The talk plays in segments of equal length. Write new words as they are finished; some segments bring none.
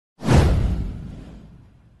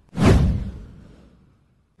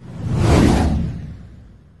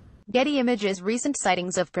Getty Images Recent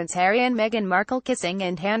sightings of Prince Harry and Meghan Markle kissing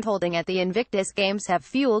and handholding at the Invictus Games have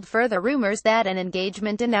fueled further rumors that an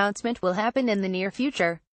engagement announcement will happen in the near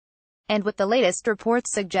future. And with the latest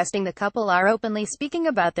reports suggesting the couple are openly speaking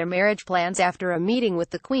about their marriage plans after a meeting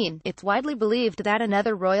with the Queen, it's widely believed that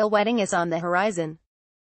another royal wedding is on the horizon.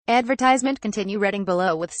 Advertisement continue reading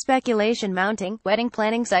below. With speculation mounting, wedding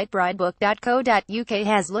planning site bridebook.co.uk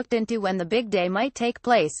has looked into when the big day might take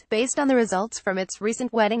place, based on the results from its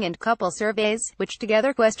recent wedding and couple surveys, which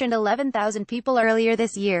together questioned 11,000 people earlier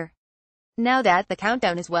this year. Now that the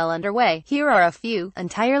countdown is well underway, here are a few,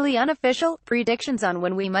 entirely unofficial, predictions on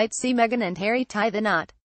when we might see Meghan and Harry tie the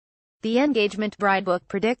knot. The engagement bridebook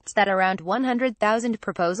predicts that around 100,000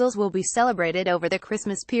 proposals will be celebrated over the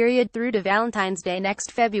Christmas period through to Valentine's Day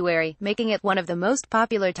next February, making it one of the most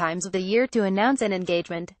popular times of the year to announce an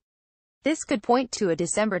engagement. This could point to a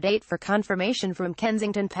December date for confirmation from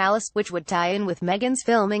Kensington Palace, which would tie in with Meghan's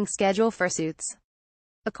filming schedule for Suits.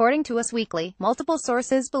 According to Us Weekly, multiple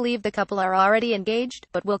sources believe the couple are already engaged,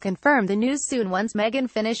 but will confirm the news soon once Meghan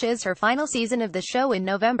finishes her final season of the show in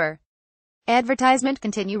November. Advertisement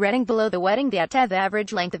continue reading below. The wedding date. The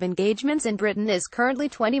average length of engagements in Britain is currently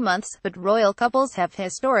 20 months, but royal couples have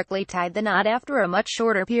historically tied the knot after a much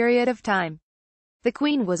shorter period of time. The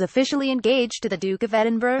Queen was officially engaged to the Duke of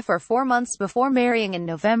Edinburgh for 4 months before marrying in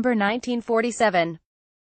November 1947.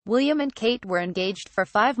 William and Kate were engaged for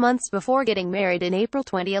 5 months before getting married in April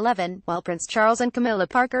 2011, while Prince Charles and Camilla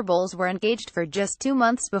Parker Bowles were engaged for just 2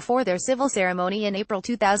 months before their civil ceremony in April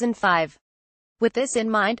 2005. With this in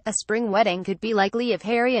mind, a spring wedding could be likely if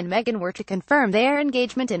Harry and Meghan were to confirm their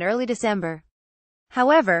engagement in early December.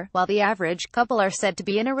 However, while the average couple are said to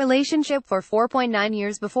be in a relationship for 4.9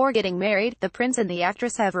 years before getting married, the prince and the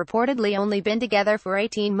actress have reportedly only been together for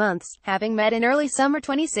 18 months, having met in early summer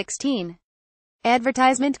 2016.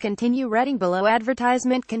 Advertisement continue reading below.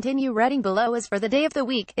 Advertisement continue reading below. As for the day of the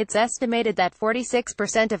week, it's estimated that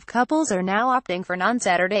 46% of couples are now opting for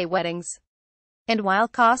non-Saturday weddings. And while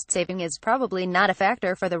cost saving is probably not a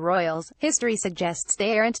factor for the royals, history suggests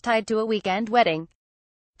they aren't tied to a weekend wedding.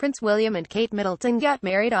 Prince William and Kate Middleton got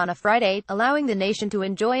married on a Friday, allowing the nation to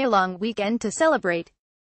enjoy a long weekend to celebrate.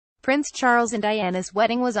 Prince Charles and Diana's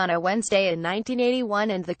wedding was on a Wednesday in 1981,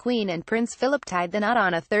 and the Queen and Prince Philip tied the knot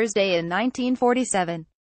on a Thursday in 1947.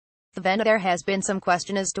 Then there has been some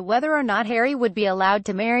question as to whether or not Harry would be allowed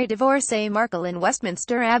to marry divorcee Markle in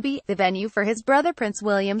Westminster Abbey, the venue for his brother Prince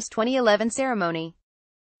William's 2011 ceremony.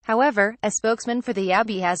 However, a spokesman for the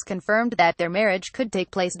Abbey has confirmed that their marriage could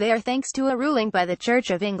take place there thanks to a ruling by the Church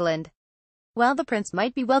of England. While the prince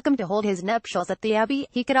might be welcome to hold his nuptials at the Abbey,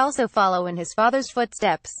 he could also follow in his father's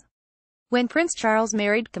footsteps. When Prince Charles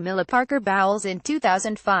married Camilla Parker Bowles in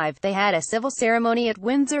 2005, they had a civil ceremony at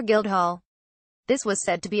Windsor Guildhall. This was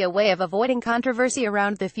said to be a way of avoiding controversy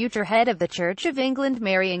around the future head of the Church of England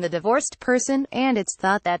marrying a divorced person, and it's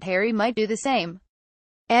thought that Harry might do the same.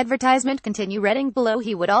 Advertisement continue reading below.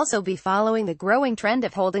 He would also be following the growing trend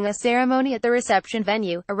of holding a ceremony at the reception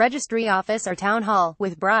venue, a registry office or town hall,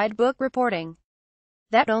 with Bridebook reporting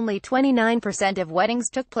that only 29% of weddings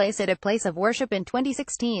took place at a place of worship in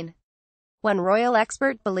 2016. One royal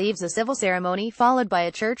expert believes a civil ceremony followed by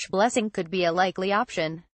a church blessing could be a likely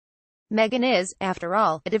option. Meghan is, after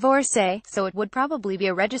all, a divorcee, so it would probably be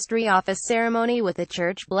a registry office ceremony with a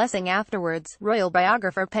church blessing afterwards, royal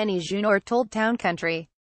biographer Penny Junor told Town Country.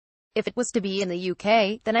 If it was to be in the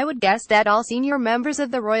UK, then I would guess that all senior members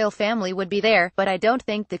of the royal family would be there, but I don't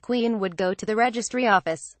think the Queen would go to the registry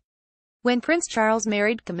office. When Prince Charles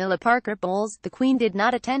married Camilla Parker Bowles, the Queen did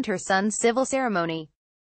not attend her son's civil ceremony.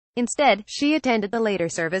 Instead, she attended the later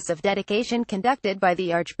service of dedication conducted by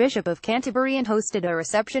the Archbishop of Canterbury and hosted a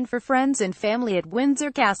reception for friends and family at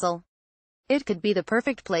Windsor Castle. It could be the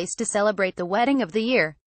perfect place to celebrate the wedding of the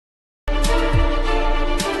year.